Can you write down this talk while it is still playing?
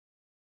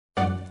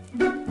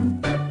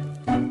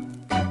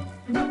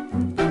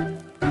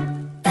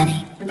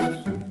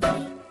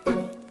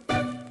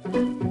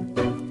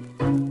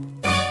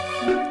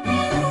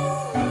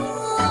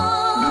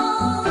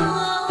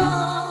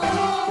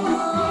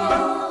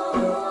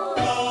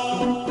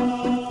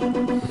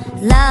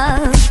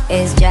Love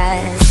is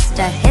just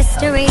a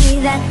history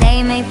that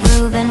they may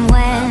prove, and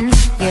when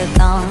you're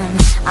gone,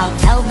 I'll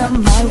tell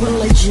them my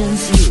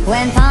religion's you.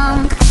 When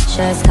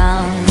punctures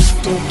come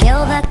to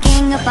kill the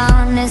king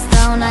upon his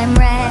throne, I'm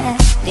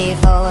ready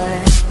for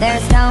their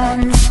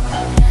stones.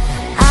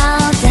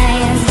 I'll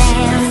dance,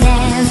 dance,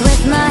 dance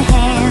with my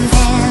hands,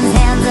 hands,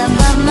 hands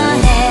above my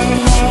head,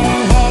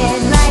 head, head.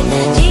 Like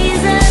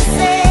Jesus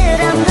said,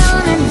 I'm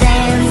gonna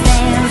dance,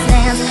 dance,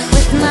 dance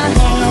with my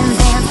hands,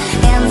 hands,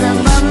 hands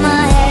above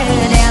my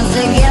head. Dance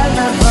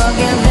together,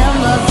 forgive him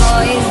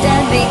before he's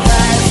dead,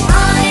 because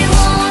I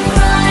won't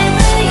cry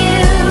for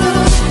you,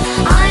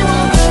 I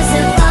won't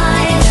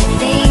crucify the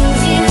things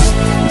you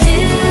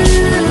do.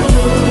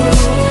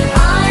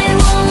 I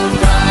won't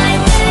cry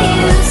for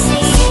you,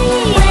 see,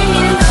 when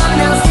you're gone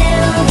I'll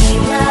still be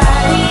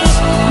bloody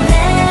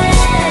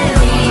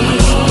Mary.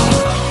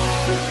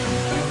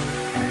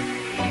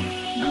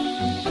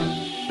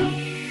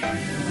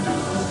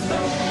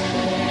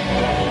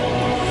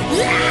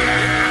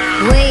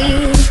 We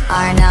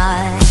are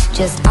not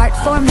just art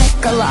for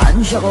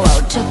Michelangelo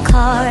to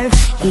carve.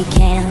 He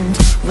can't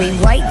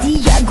rewrite the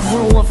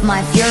aggro of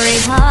my fury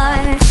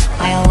heart.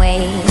 I'll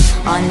wait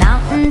on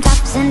mountain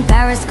tops in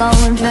Paris,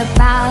 contre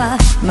pas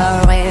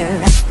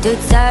mourir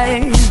toute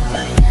seule.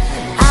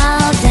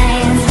 I'll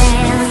dance,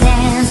 dance,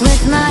 dance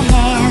with my hands.